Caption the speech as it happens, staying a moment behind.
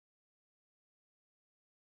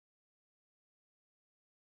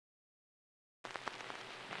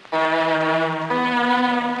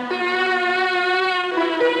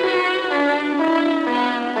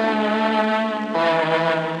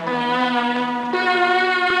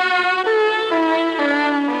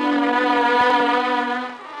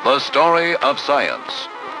The story of science,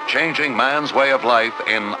 changing man's way of life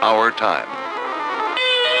in our time.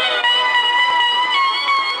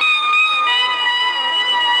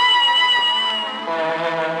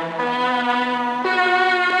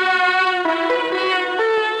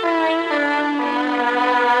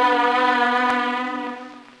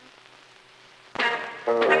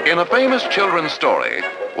 In a famous children's story,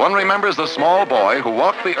 one remembers the small boy who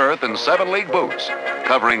walked the earth in 7-league boots,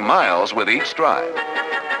 covering miles with each stride.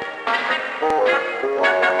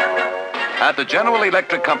 At the General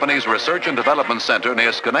Electric Company's Research and Development Center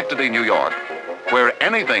near Schenectady, New York, where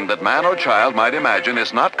anything that man or child might imagine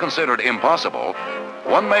is not considered impossible,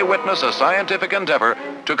 one may witness a scientific endeavor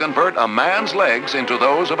to convert a man's legs into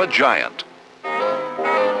those of a giant.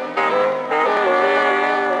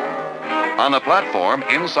 On a platform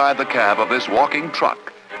inside the cab of this walking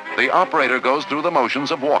truck, the operator goes through the motions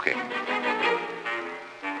of walking.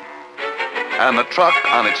 And the truck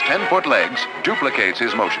on its 10-foot legs duplicates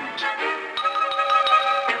his motions.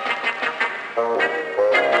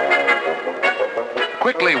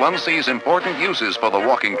 Quickly, one sees important uses for the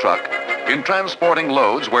walking truck in transporting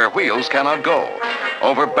loads where wheels cannot go,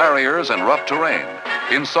 over barriers and rough terrain,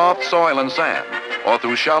 in soft soil and sand, or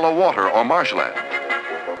through shallow water or marshland.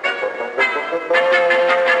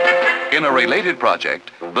 In a related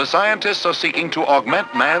project, the scientists are seeking to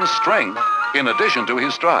augment man's strength in addition to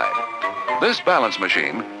his stride. This balance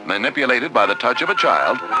machine, manipulated by the touch of a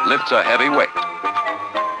child, lifts a heavy weight.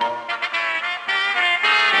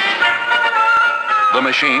 The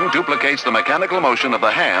machine duplicates the mechanical motion of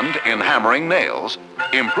the hand in hammering nails,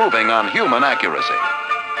 improving on human accuracy.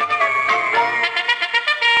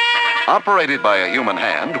 Operated by a human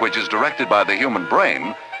hand, which is directed by the human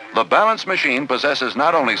brain, the balance machine possesses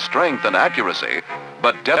not only strength and accuracy,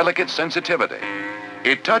 but delicate sensitivity.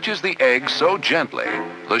 It touches the egg so gently,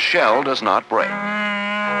 the shell does not break.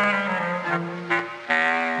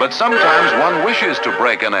 But sometimes one wishes to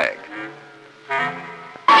break an egg.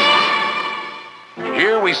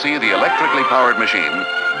 Here we see the electrically powered machine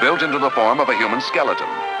built into the form of a human skeleton.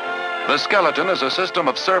 The skeleton is a system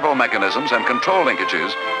of servo mechanisms and control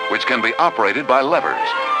linkages which can be operated by levers.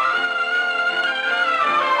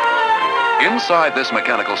 Inside this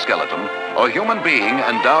mechanical skeleton, a human being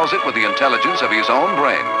endows it with the intelligence of his own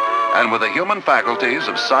brain and with the human faculties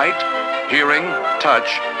of sight, hearing,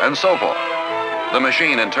 touch, and so forth. The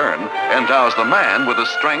machine, in turn, endows the man with the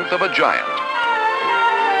strength of a giant.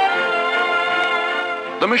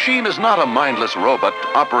 The machine is not a mindless robot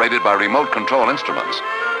operated by remote control instruments.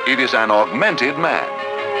 It is an augmented man.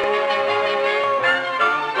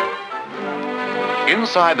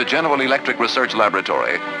 Inside the General Electric Research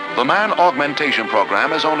Laboratory, the Man Augmentation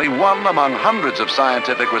Program is only one among hundreds of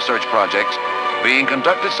scientific research projects being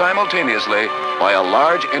conducted simultaneously by a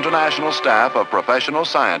large international staff of professional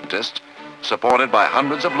scientists supported by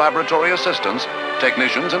hundreds of laboratory assistants,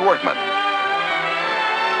 technicians, and workmen.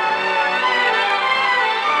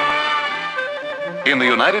 In the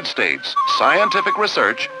United States, scientific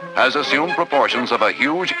research has assumed proportions of a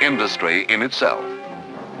huge industry in itself.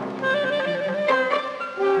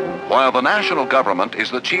 While the national government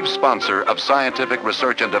is the chief sponsor of scientific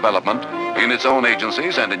research and development in its own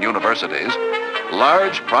agencies and in universities,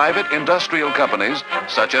 large private industrial companies,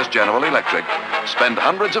 such as General Electric, spend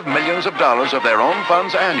hundreds of millions of dollars of their own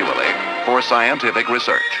funds annually for scientific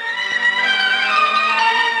research.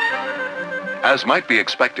 As might be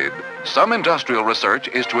expected, some industrial research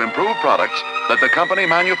is to improve products that the company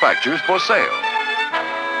manufactures for sale.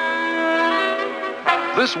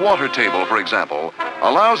 This water table, for example,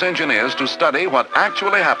 allows engineers to study what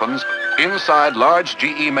actually happens inside large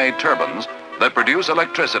GE-made turbines that produce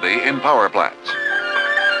electricity in power plants.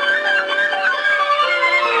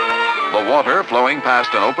 The water flowing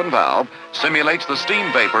past an open valve simulates the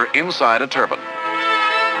steam vapor inside a turbine.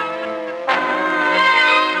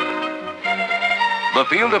 The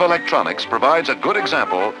field of electronics provides a good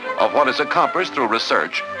example of what is accomplished through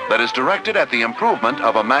research that is directed at the improvement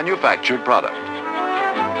of a manufactured product.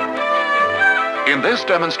 In this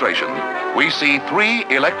demonstration, we see 3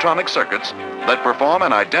 electronic circuits that perform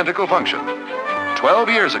an identical function. 12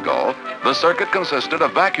 years ago, the circuit consisted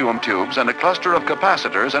of vacuum tubes and a cluster of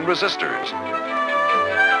capacitors and resistors.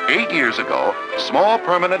 8 years ago, small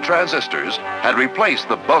permanent transistors had replaced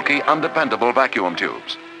the bulky, undependable vacuum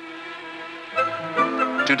tubes.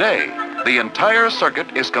 Today, the entire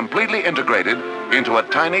circuit is completely integrated into a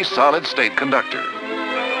tiny solid-state conductor.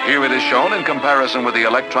 Here it is shown in comparison with the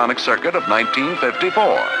electronic circuit of 1954.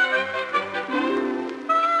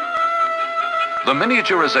 The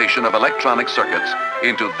miniaturization of electronic circuits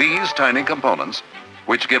into these tiny components,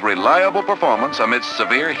 which give reliable performance amidst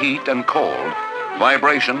severe heat and cold,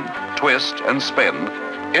 vibration, twist and spin,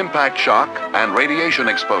 impact shock and radiation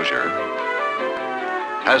exposure,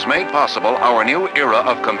 has made possible our new era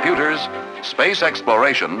of computers, space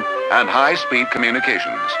exploration, and high-speed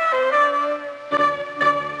communications.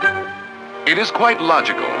 It is quite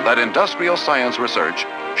logical that industrial science research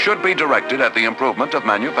should be directed at the improvement of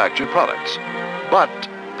manufactured products. But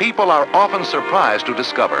people are often surprised to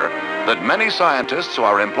discover that many scientists who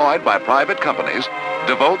are employed by private companies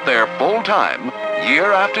devote their full time,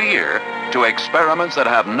 year after year, to experiments that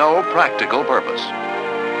have no practical purpose.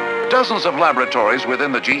 Dozens of laboratories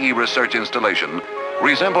within the GE research installation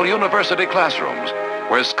resemble university classrooms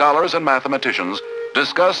where scholars and mathematicians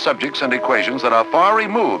discuss subjects and equations that are far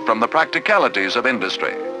removed from the practicalities of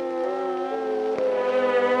industry.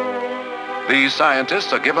 These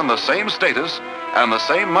scientists are given the same status and the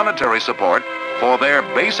same monetary support for their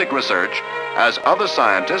basic research as other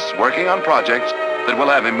scientists working on projects that will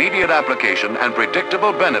have immediate application and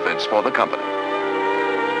predictable benefits for the company.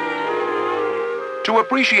 To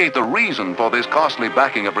appreciate the reason for this costly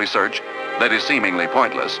backing of research that is seemingly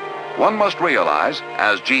pointless, one must realize,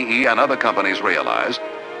 as GE and other companies realize,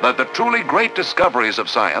 that the truly great discoveries of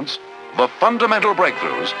science, the fundamental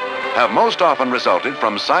breakthroughs, have most often resulted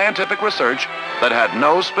from scientific research that had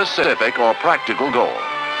no specific or practical goal.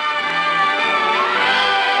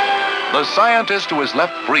 The scientist who is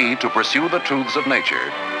left free to pursue the truths of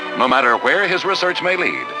nature, no matter where his research may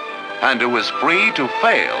lead, and who is free to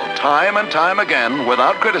fail time and time again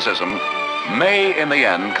without criticism, may in the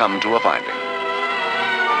end come to a finding.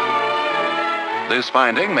 This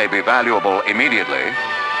finding may be valuable immediately,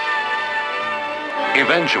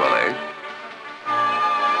 eventually,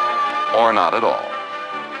 or not at all.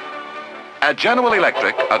 At General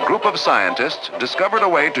Electric, a group of scientists discovered a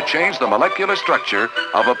way to change the molecular structure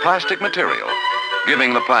of a plastic material,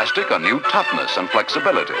 giving the plastic a new toughness and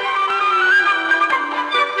flexibility.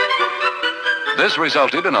 This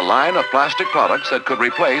resulted in a line of plastic products that could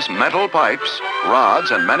replace metal pipes,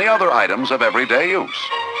 rods, and many other items of everyday use.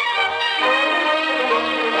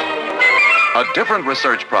 A different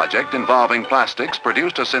research project involving plastics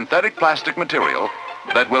produced a synthetic plastic material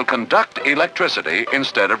that will conduct electricity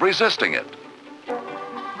instead of resisting it.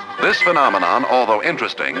 This phenomenon, although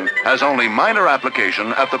interesting, has only minor application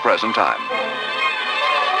at the present time.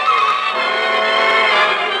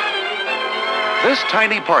 This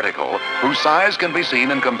tiny particle, whose size can be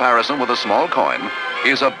seen in comparison with a small coin,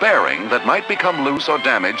 is a bearing that might become loose or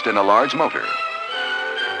damaged in a large motor.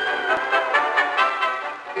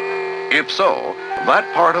 If so,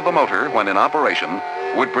 that part of the motor, when in operation,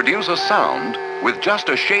 would produce a sound with just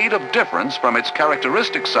a shade of difference from its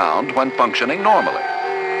characteristic sound when functioning normally.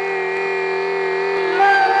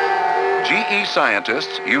 GE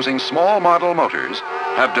scientists, using small model motors,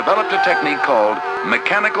 have developed a technique called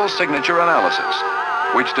mechanical signature analysis,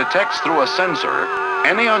 which detects through a sensor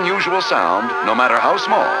any unusual sound, no matter how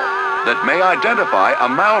small, that may identify a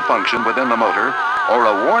malfunction within the motor or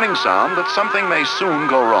a warning sound that something may soon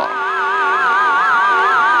go wrong.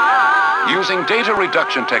 Using data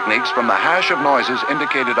reduction techniques from the hash of noises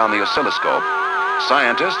indicated on the oscilloscope,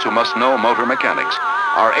 scientists who must know motor mechanics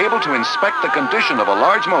are able to inspect the condition of a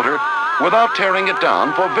large motor without tearing it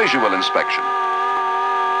down for visual inspection.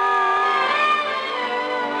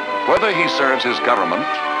 Whether he serves his government,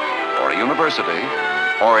 or a university,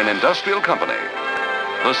 or an industrial company,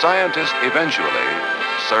 the scientist eventually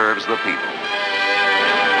serves the people.